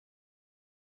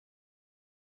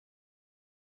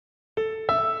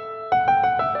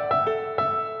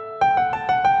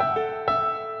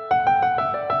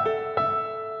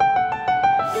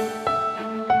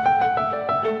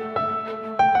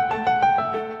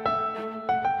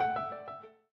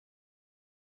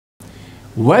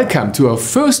Welcome to our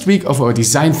first week of our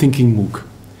Design Thinking MOOC.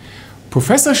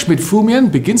 Professor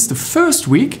Schmidt-Fumian begins the first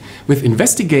week with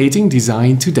investigating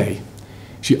design today.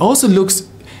 She also looks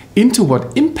into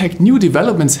what impact new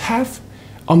developments have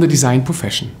on the design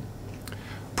profession.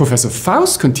 Professor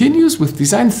Faust continues with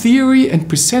design theory and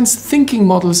presents thinking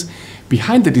models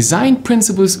behind the design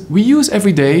principles we use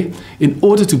every day in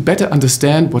order to better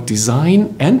understand what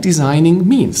design and designing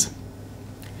means.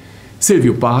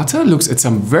 Silvio Barta looks at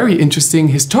some very interesting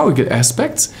historical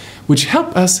aspects which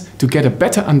help us to get a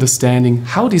better understanding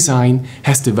how design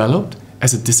has developed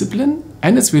as a discipline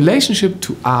and its relationship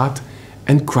to art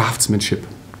and craftsmanship.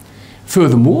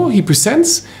 Furthermore, he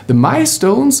presents the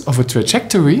milestones of a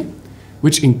trajectory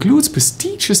which includes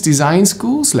prestigious design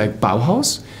schools like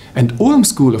Bauhaus and Ulm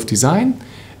School of Design,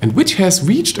 and which has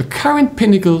reached a current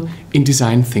pinnacle in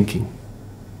design thinking.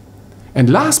 And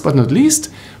last but not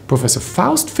least, Professor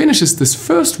Faust finishes this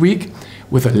first week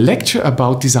with a lecture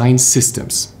about design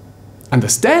systems.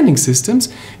 Understanding systems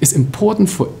is important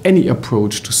for any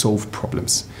approach to solve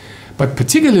problems, but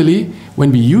particularly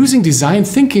when we're using design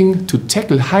thinking to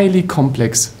tackle highly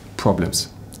complex problems.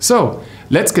 So,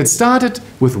 let's get started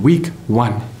with week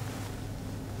 1.